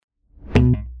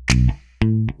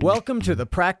Welcome to the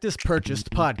Practice Purchased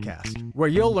podcast, where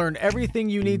you'll learn everything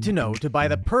you need to know to buy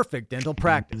the perfect dental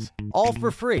practice, all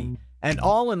for free, and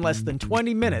all in less than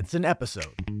 20 minutes an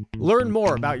episode. Learn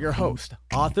more about your host,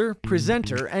 author,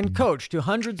 presenter, and coach to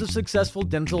hundreds of successful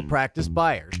dental practice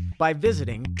buyers by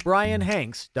visiting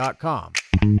brianhanks.com.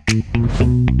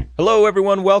 Hello,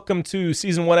 everyone. Welcome to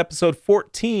Season 1, Episode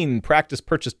 14, Practice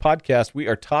Purchased podcast. We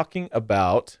are talking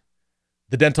about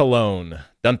the dental loan.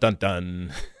 Dun, dun,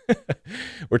 dun.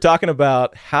 We're talking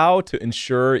about how to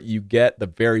ensure you get the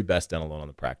very best dental loan on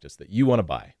the practice that you want to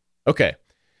buy. Okay,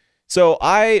 so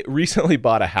I recently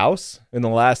bought a house in the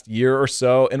last year or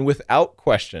so, and without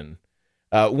question,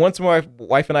 once my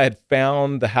wife and I had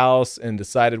found the house and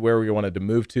decided where we wanted to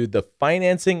move to, the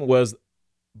financing was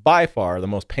by far the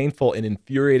most painful and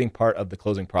infuriating part of the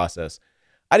closing process.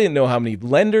 I didn't know how many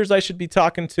lenders I should be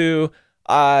talking to.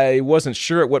 I wasn't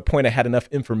sure at what point I had enough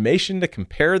information to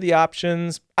compare the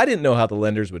options. I didn't know how the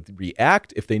lenders would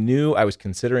react if they knew I was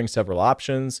considering several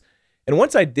options. And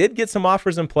once I did get some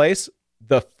offers in place,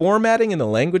 the formatting and the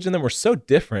language in them were so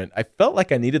different, I felt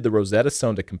like I needed the Rosetta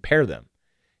Stone to compare them.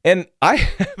 And I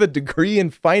have a degree in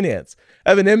finance.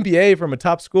 I have an MBA from a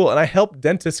top school, and I help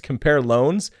dentists compare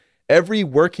loans every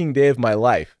working day of my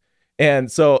life.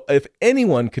 And so if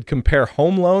anyone could compare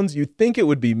home loans, you'd think it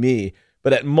would be me.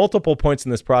 But at multiple points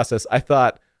in this process, I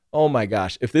thought, oh my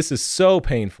gosh, if this is so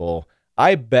painful,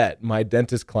 I bet my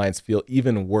dentist clients feel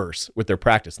even worse with their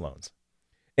practice loans.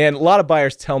 And a lot of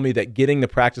buyers tell me that getting the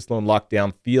practice loan locked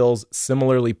down feels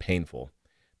similarly painful.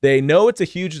 They know it's a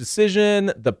huge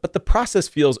decision, but the process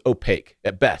feels opaque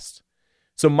at best.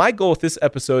 So my goal with this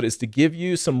episode is to give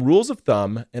you some rules of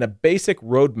thumb and a basic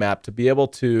roadmap to be able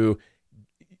to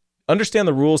understand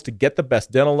the rules to get the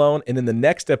best dental loan. And in the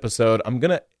next episode, I'm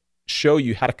going to show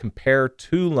you how to compare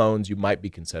two loans you might be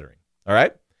considering. All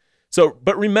right? So,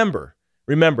 but remember,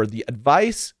 the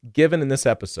advice given in this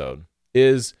episode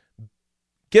is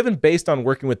given based on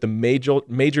working with the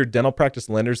major dental practice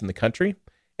lenders in the country,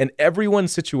 and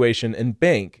everyone's situation and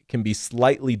bank can be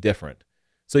slightly different.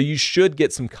 So you should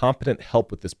get some competent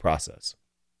help with this process.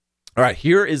 All right,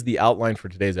 here is the outline for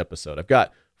today's episode. I've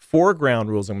got 4 ground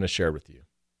rules I'm going to share with you.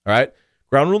 All right?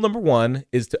 Ground rule number 1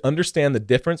 is to understand the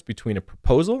difference between a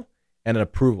proposal and an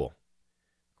approval.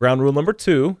 Ground rule number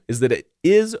 2 is that it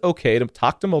is okay to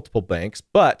talk to multiple banks,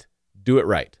 but do it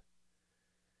right.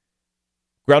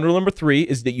 Ground rule number 3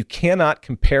 is that you cannot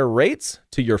compare rates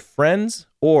to your friends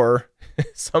or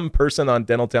some person on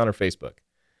Dentaltown or Facebook.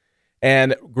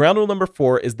 And ground rule number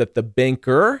 4 is that the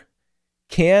banker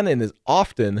can and is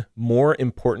often more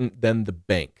important than the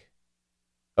bank.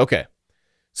 Okay.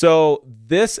 So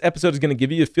this episode is going to give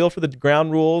you a feel for the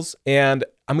ground rules, and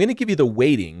I'm going to give you the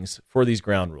weightings for these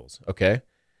ground rules, okay?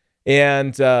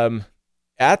 And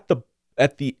at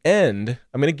the end,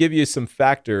 I'm going to give you some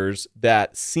factors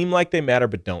that seem like they matter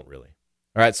but don't really.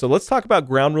 All right, so let's talk about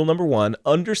ground rule number 1,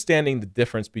 understanding the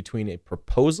difference between a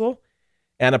proposal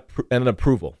and an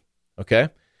approval, okay?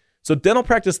 So dental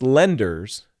practice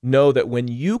lenders know that when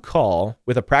you call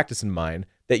with a practice in mind,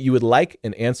 that you would like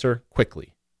an answer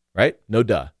quickly. Right? No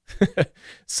duh.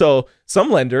 So some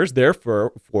lenders,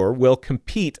 therefore, will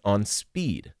compete on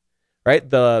speed, right?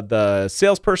 The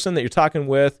salesperson that you're talking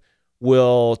with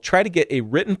will try to get a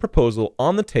written proposal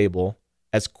on the table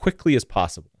as quickly as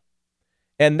possible.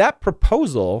 And that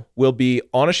proposal will be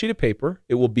on a sheet of paper.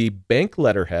 It will be bank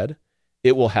letterhead.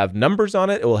 It will have numbers on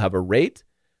it. It will have a rate,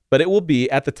 but it will be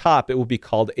at the top, it will be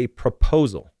called a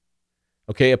proposal.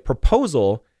 Okay, a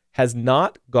proposal has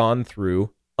not gone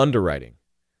through underwriting.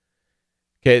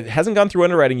 Okay, it hasn't gone through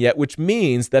underwriting yet, which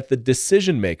means that the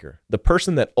decision maker, the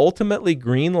person that ultimately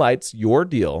green lights your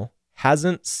deal,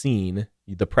 hasn't seen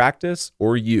the practice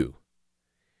or you.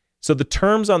 So the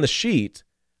terms on the sheet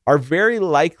are very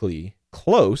likely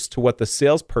close to what the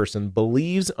salesperson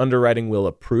believes underwriting will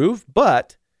approve,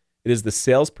 but it is the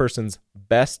salesperson's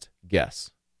best guess.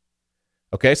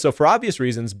 Okay, so for obvious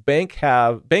reasons, banks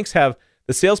have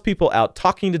the salespeople out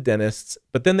talking to dentists,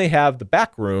 but then they have the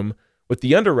back room with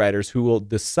the underwriters who will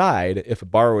decide if a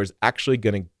borrower is actually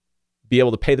going to be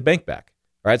able to pay the bank back.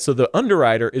 All right, so the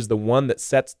underwriter is the one that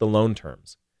sets the loan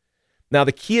terms. Now,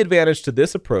 the key advantage to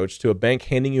this approach to a bank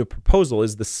handing you a proposal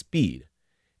is the speed.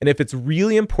 And if it's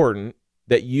really important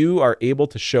that you are able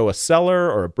to show a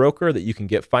seller or a broker that you can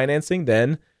get financing,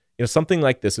 then something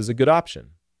like this is a good option.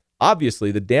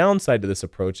 Obviously, the downside to this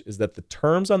approach is that the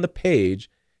terms on the page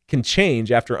can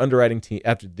change after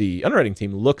the underwriting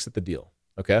team looks at the deal.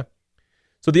 Okay?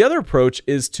 So the other approach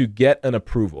is to get an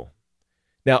approval.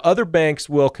 Now, other banks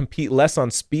will compete less on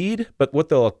speed, but what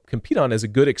they'll compete on is a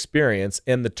good experience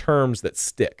and the terms that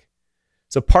stick.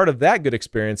 So part of that good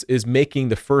experience is making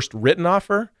the first written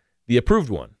offer the approved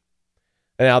one.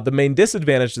 Now, the main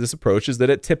disadvantage to this approach is that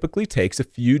it typically takes a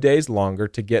few days longer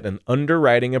to get an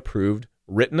underwriting approved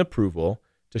written approval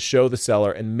to show the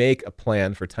seller and make a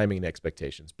plan for timing and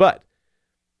expectations. But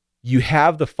you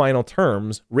have the final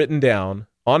terms written down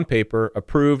on paper,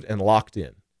 approved, and locked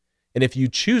in. And if you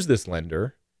choose this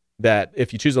lender,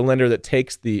 if you choose a lender that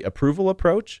takes the approval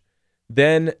approach,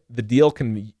 then the deal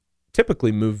can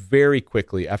typically move very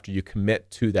quickly after you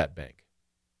commit to that bank.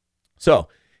 So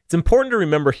it's important to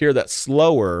remember here that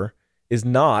slower is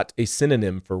not a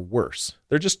synonym for worse.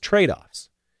 They're just trade-offs.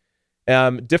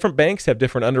 Different banks have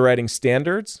different underwriting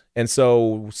standards, and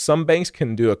so some banks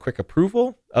can do a quick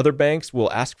approval. Other banks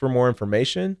will ask for more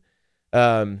information.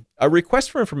 A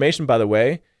request for information, by the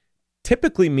way,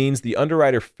 typically means the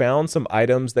underwriter found some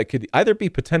items that could either be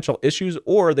potential issues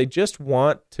or they just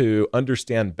want to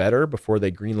understand better before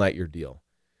they greenlight your deal.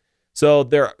 So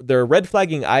there are red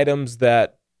flagging items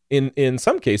that in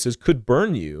some cases could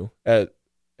burn you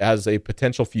as a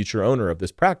potential future owner of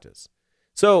this practice.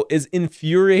 So as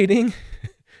infuriating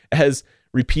as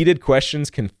repeated questions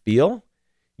can feel,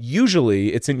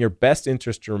 usually it's in your best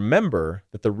interest to remember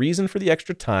that the reason for the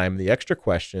extra time, the extra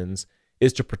questions,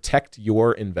 is to protect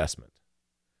your investment.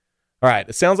 All right,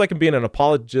 it sounds like I'm being an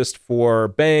apologist for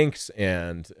banks,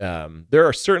 and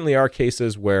there certainly are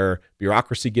cases where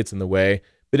bureaucracy gets in the way.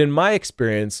 But in my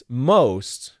experience,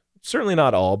 most, certainly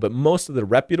not all, but most of the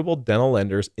reputable dental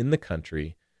lenders in the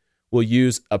country will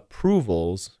use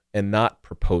approvals and not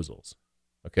proposals.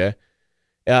 Okay,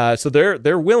 so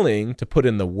they're willing to put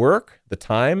in the work, the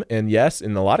time, and yes,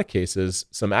 in a lot of cases,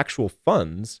 some actual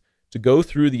funds to go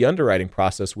through the underwriting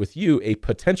process with you, a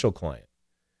potential client,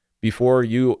 before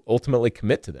you ultimately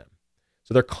commit to them.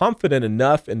 So they're confident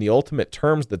enough in the ultimate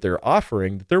terms that they're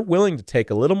offering that they're willing to take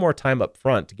a little more time up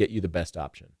front to get you the best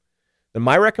option. And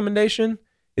my recommendation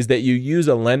is that you use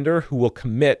a lender who will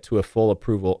commit to a full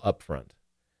approval up front.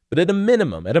 But at a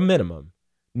minimum,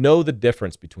 know the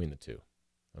difference between the two.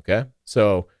 Okay?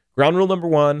 So ground rule number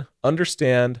 1,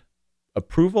 understand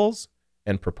approvals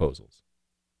and proposals.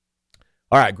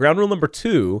 All right, ground rule number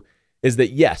 2 is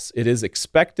that yes, it is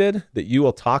expected that you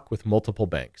will talk with multiple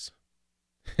banks.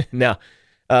 Now,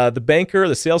 the banker,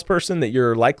 the salesperson that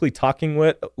you're likely talking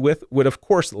with would of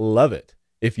course love it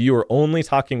if you were only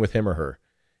talking with him or her.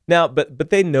 Now, but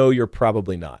they know you're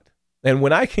probably not. And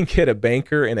when I can get a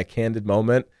banker in a candid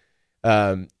moment,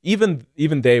 even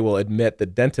they will admit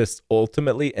that dentists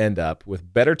ultimately end up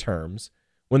with better terms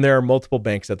when there are multiple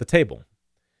banks at the table.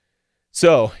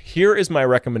 So here is my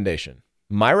recommendation.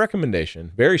 My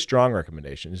recommendation, very strong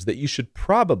recommendation, is that you should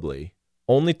probably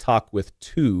only talk with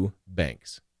 2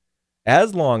 banks.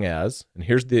 As long as, and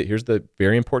here's the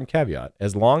very important caveat,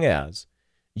 as long as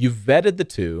you've vetted the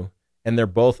 2 and they're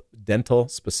both dental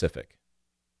specific.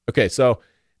 Okay, so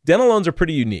dental loans are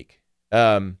pretty unique.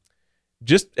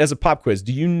 Just as a pop quiz,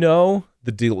 do you know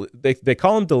they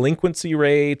call them delinquency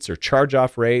rates or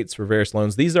charge-off rates for various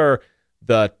loans? These are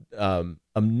the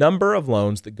a number of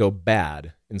loans that go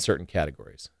bad in certain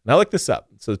categories. Now look this up.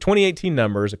 So the 2018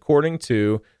 numbers, according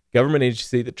to the government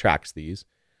agency that tracks these,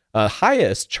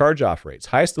 highest charge-off rates,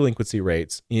 highest delinquency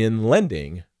rates in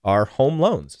lending are home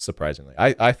loans, surprisingly.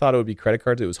 I thought it would be credit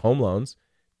cards. It was home loans.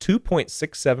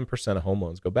 2.67% of home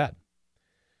loans go bad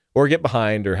or get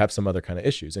behind or have some other kind of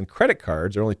issues. And credit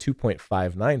cards are only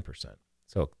 2.59%.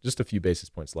 So just a few basis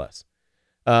points less.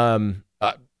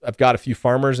 I've got a few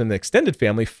farmers in the extended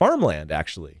family. Farmland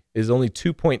actually is only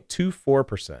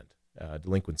 2.24%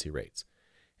 delinquency rates.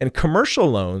 And commercial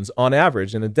loans on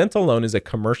average, and a dental loan is a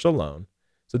commercial loan.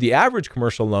 So the average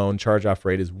commercial loan charge-off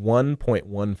rate is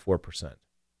 1.14%.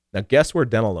 Now guess where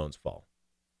dental loans fall?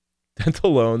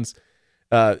 Dental loans,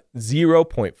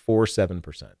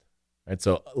 0.47%. Right?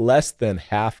 So less than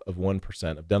half of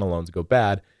 1% of dental loans go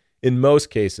bad. In most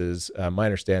cases, my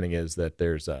understanding is that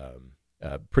there's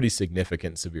pretty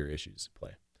significant severe issues at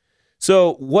play.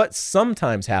 So what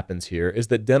sometimes happens here is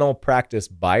that dental practice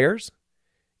buyers,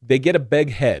 they get a big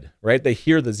head, right? They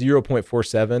hear the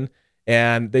 0.47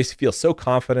 and they feel so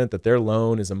confident that their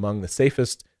loan is among the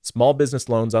safest small business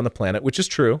loans on the planet, which is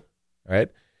true,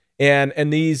 right? And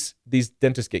these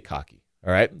dentists get cocky,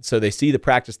 all right? So they see the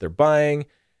practice they're buying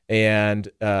and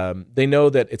they know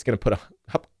that it's going to put a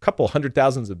couple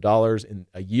 $100,000s in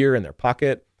a year in their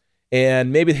pocket.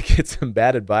 And maybe they get some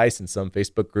bad advice in some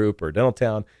Facebook group or Dental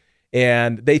Town,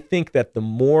 and they think that the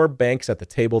more banks at the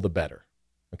table, the better.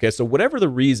 Okay, so whatever the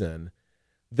reason,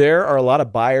 there are a lot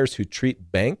of buyers who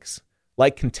treat banks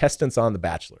like contestants on The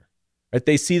Bachelor. Right?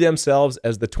 They see themselves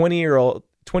as the 28-year-old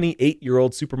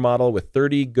supermodel with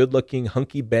 30 good-looking,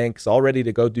 hunky banks all ready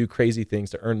to go do crazy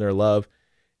things to earn their love.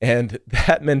 And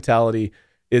that mentality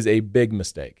is a big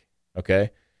mistake, okay?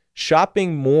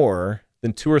 Shopping more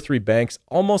than 2 or 3 banks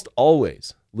almost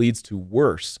always leads to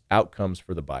worse outcomes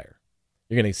for the buyer.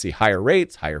 You're going to see higher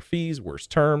rates, higher fees, worse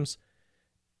terms.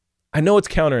 I know it's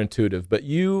counterintuitive, but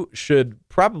you should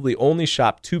probably only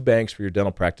shop 2 banks for your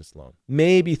dental practice loan,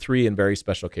 maybe 3 in very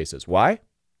special cases. Why?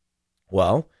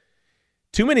 Well,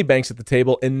 too many banks at the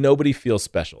table and nobody feels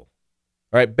special.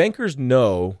 All right, bankers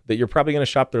know that you're probably going to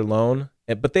shop their loan,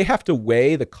 but they have to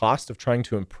weigh the cost of trying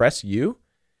to impress you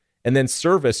and then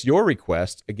service your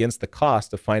request against the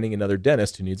cost of finding another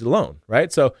dentist who needs a loan,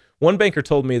 right? So one banker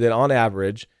told me that on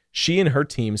average, she and her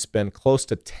team spend close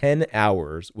to 10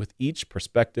 hours with each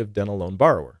prospective dental loan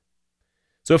borrower.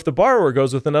 So if the borrower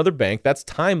goes with another bank, that's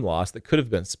time lost that could have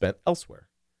been spent elsewhere.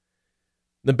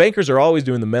 The bankers are always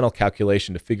doing the mental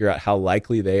calculation to figure out how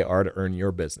likely they are to earn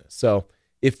your business. So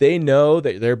if they know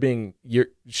that they're being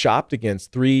shopped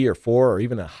against 3 or 4 or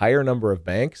even a higher number of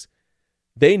banks,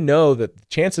 they know that the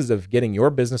chances of getting your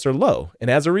business are low. And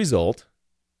as a result,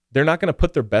 they're not going to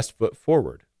put their best foot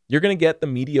forward. You're going to get the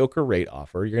mediocre rate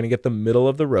offer. You're going to get the middle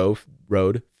of the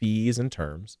road fees and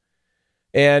terms.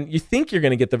 And you think you're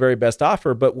going to get the very best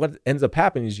offer, but what ends up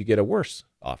happening is you get a worse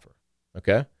offer.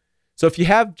 Okay? So if you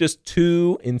have just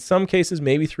 2, in some cases,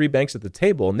 maybe 3 banks at the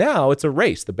table, now it's a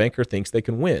race. The banker thinks they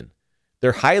can win.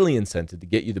 They're highly incented to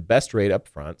get you the best rate up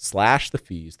front, slash the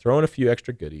fees, throw in a few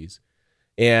extra goodies.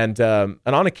 And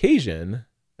on occasion,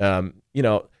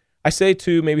 I say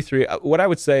 2, maybe 3. What I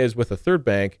would say is with a third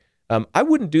bank, I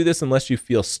wouldn't do this unless you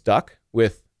feel stuck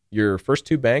with your first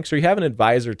 2 banks or you have an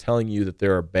advisor telling you that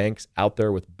there are banks out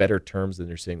there with better terms than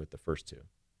you're seeing with the first 2.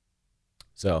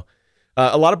 So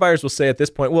a lot of buyers will say at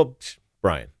this point, well,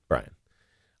 Brian,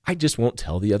 I just won't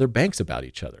tell the other banks about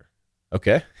each other.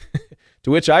 Okay?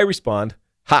 To which I respond,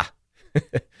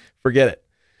 forget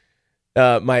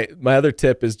it. My other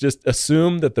tip is just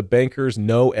assume that the bankers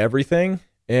know everything,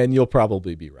 and you'll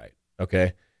probably be right.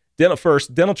 Okay.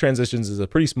 Dental transitions is a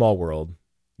pretty small world.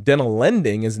 Dental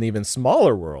lending is an even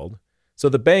smaller world. So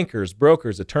the bankers,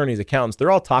 brokers, attorneys, accountants,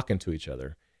 they're all talking to each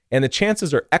other. And the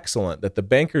chances are excellent that the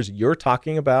bankers you're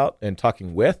talking about and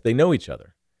talking with, they know each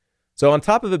other. So on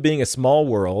top of it being a small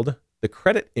world, the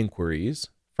credit inquiries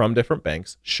from different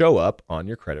banks show up on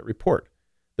your credit report.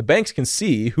 The banks can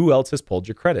see who else has pulled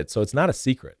your credit, so it's not a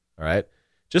secret, all right?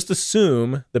 Just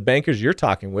assume the bankers you're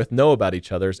talking with know about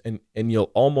each other's, and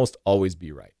you'll almost always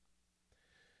be right.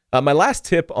 My last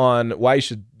tip on why you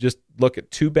should just look at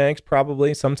 2 banks,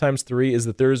 probably, sometimes 3, is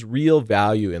that there's real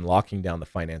value in locking down the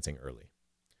financing early.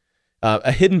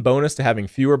 A hidden bonus to having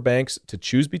fewer banks to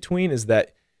choose between is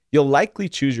that you'll likely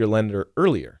choose your lender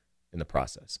earlier in the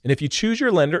process. And if you choose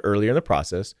your lender earlier in the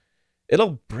process,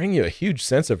 it'll bring you a huge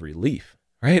sense of relief,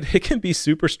 right? It can be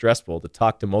super stressful to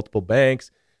talk to multiple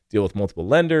banks, deal with multiple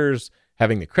lenders,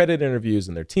 having the credit interviews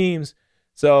and their teams.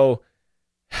 So,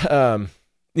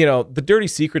 the dirty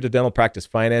secret to dental practice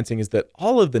financing is that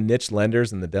all of the niche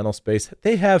lenders in the dental space,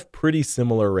 they have pretty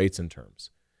similar rates and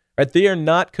terms, right? They are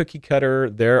not cookie cutter.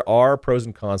 There are pros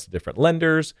and cons to different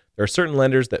lenders. There are certain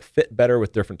lenders that fit better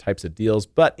with different types of deals.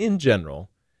 But in general,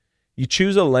 you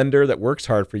choose a lender that works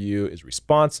hard for you, is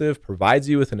responsive, provides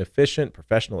you with an efficient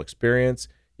professional experience,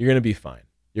 you're going to be fine.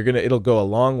 It'll go a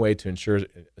long way to ensure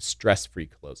a stress-free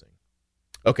closing.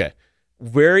 Okay.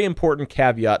 Very important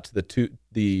caveat to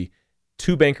the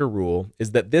two banker rule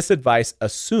is that this advice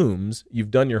assumes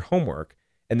you've done your homework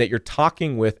and that you're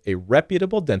talking with a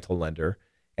reputable dental lender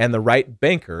and the right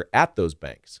banker at those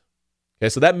banks. Okay.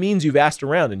 So that means you've asked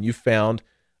around and you've found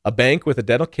a bank with a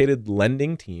dedicated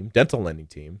dental lending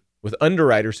team with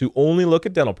underwriters who only look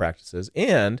at dental practices,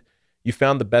 and you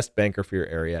found the best banker for your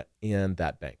area and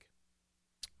that bank.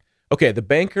 Okay, the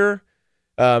banker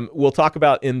we'll talk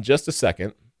about in just a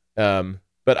second,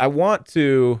 but I want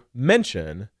to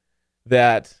mention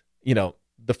that,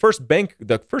 the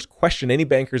first question any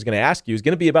banker is going to ask you is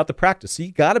going to be about the practice. So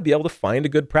you got to be able to find a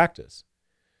good practice.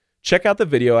 Check out the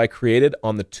video I created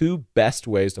on the 2 best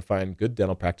ways to find good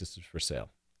dental practices for sale.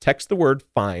 Text the word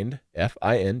FIND,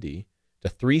 F-I-N-D, to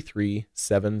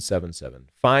 33777.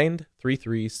 Find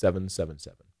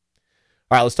 33777.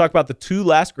 All right, let's talk about the 2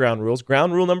 last ground rules.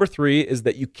 Ground rule number 3 is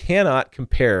that you cannot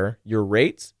compare your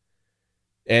rates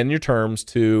and your terms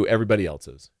to everybody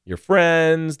else's. Your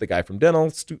friends, the guy from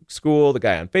dental school, the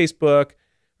guy on Facebook,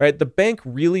 right? The bank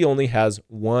really only has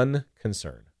one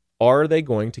concern. Are they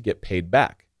going to get paid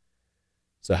back?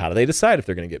 So how do they decide if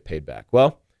they're going to get paid back?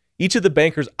 Well, each of the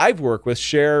bankers I've worked with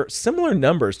share similar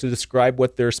numbers to describe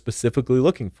what they're specifically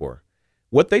looking for.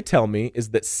 What they tell me is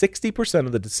that 60%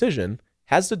 of the decision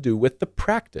has to do with the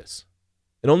practice,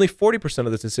 and only 40%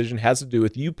 of the decision has to do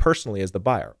with you personally as the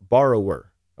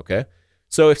borrower. Okay.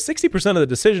 So if 60% of the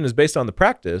decision is based on the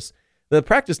practice, the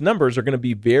practice numbers are going to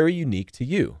be very unique to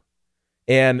you.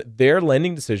 And their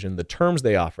lending decision, the terms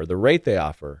they offer, the rate they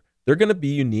offer, they're going to be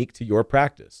unique to your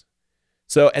practice.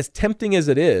 So as tempting as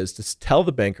it is to tell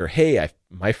the banker, hey,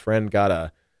 my friend got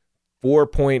a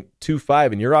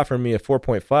 4.25 and you're offering me a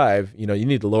 4.5, you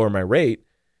need to lower my rate,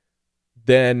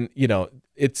 then,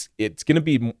 it's going to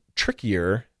be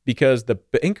trickier because the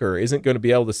banker isn't going to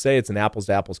be able to say it's an apples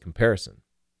to apples comparison.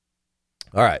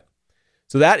 All right.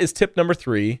 So that is tip number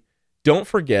 3. Don't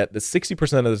forget that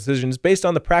 60% of the decision is based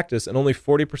on the practice and only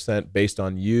 40% based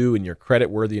on you and your credit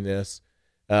worthiness.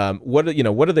 What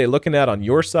are they looking at on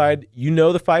your side?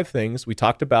 The 5 things. We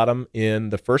talked about them in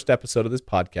the first episode of this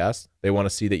podcast. They want to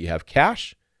see that you have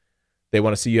cash. They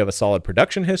want to see you have a solid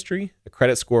production history, a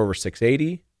credit score over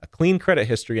 680, a clean credit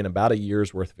history, and about a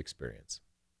year's worth of experience.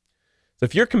 So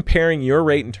if you're comparing your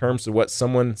rate in terms of what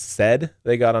someone said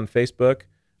they got on Facebook,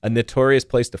 a notorious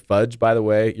place to fudge, by the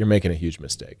way, you're making a huge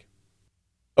mistake.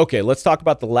 Okay, let's talk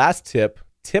about the last tip.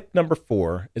 Tip number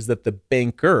 4 is that the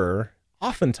banker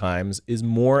oftentimes is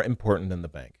more important than the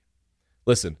bank.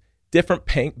 Listen, different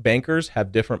bankers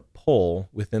have different pull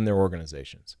within their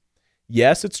organizations.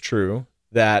 Yes, it's true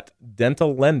that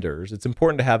dental lenders, it's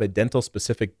important to have a dental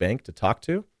specific bank to talk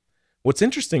to. What's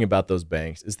interesting about those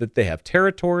banks is that they have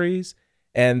territories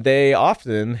and they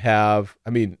often have,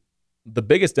 the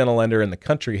biggest dental lender in the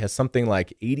country has something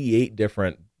like 88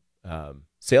 different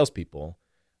salespeople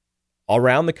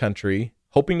around the country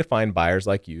hoping to find buyers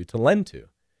like you to lend to.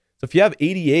 So if you have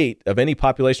 88 of any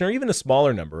population, or even a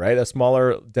smaller number, right? A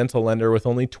smaller dental lender with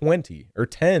only 20 or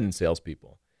 10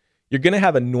 salespeople, you're going to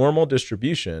have a normal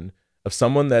distribution of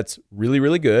someone that's really,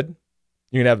 really good.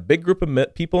 You're going to have a big group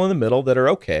of people in the middle that are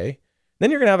okay. Then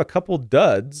you're going to have a couple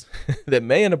duds that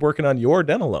may end up working on your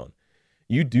dental loan.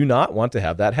 You do not want to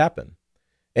have that happen.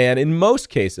 And in most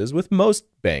cases, with most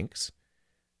banks,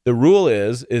 the rule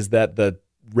is that the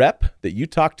rep that you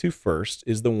talk to first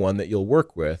is the one that you'll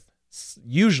work with,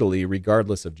 usually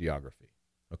regardless of geography.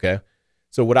 Okay?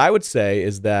 So what I would say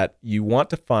is that you want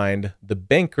to find the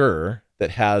banker that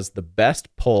has the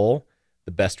best pull,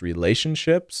 the best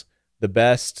relationships, the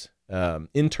best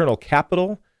internal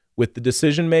capital with the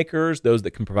decision makers, those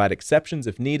that can provide exceptions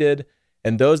if needed,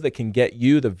 and those that can get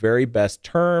you the very best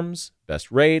terms,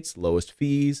 best rates, lowest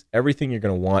fees, everything you're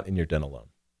going to want in your dental loan.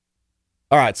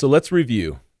 All right, so let's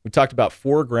review. We talked about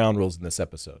 4 ground rules in this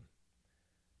episode.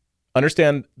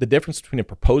 Understand the difference between a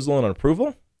proposal and an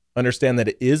approval. Understand that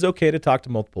it is okay to talk to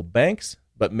multiple banks,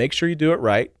 but make sure you do it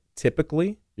right.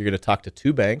 Typically, you're going to talk to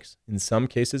 2 banks. In some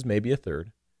cases, maybe a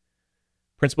third.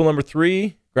 Principle number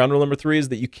 3, ground rule number 3 is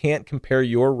that you can't compare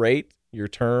your rate, your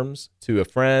terms to a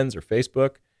friend's or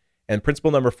Facebook. And principle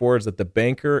number 4 is that the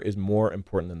banker is more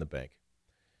important than the bank.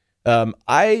 From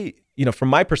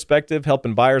my perspective,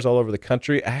 helping buyers all over the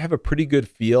country, I have a pretty good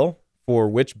feel for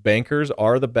which bankers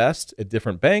are the best at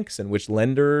different banks and which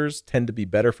lenders tend to be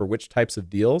better for which types of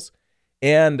deals.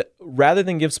 And rather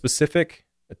than give specific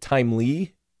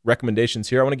timely recommendations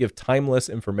here, I want to give timeless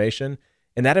information.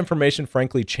 And that information,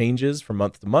 frankly, changes from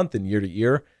month to month and year to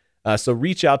year. So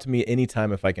reach out to me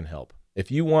anytime if I can help.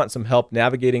 If you want some help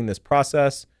navigating this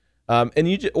process,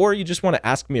 or you just want to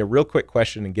ask me a real quick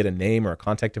question and get a name or a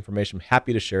contact information, I'm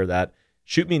happy to share that.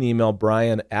 Shoot me an email,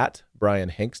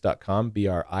 brian@brianhanks.com,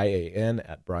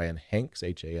 BRIAN@brianhanks,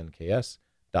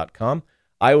 HANKS.com.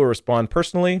 I will respond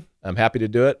personally. I'm happy to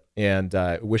do it, and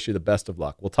wish you the best of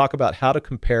luck. We'll talk about how to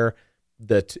compare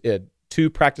the 2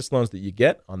 practice loans that you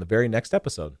get on the very next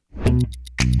episode.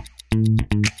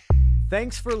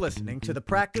 Thanks for listening to the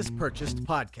Practice Purchased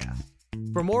podcast.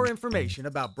 For more information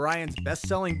about Brian's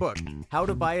best-selling book, How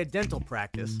to Buy a Dental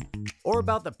Practice, or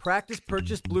about the Practice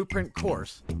Purchase Blueprint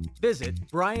course, visit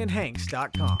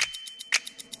brianhanks.com.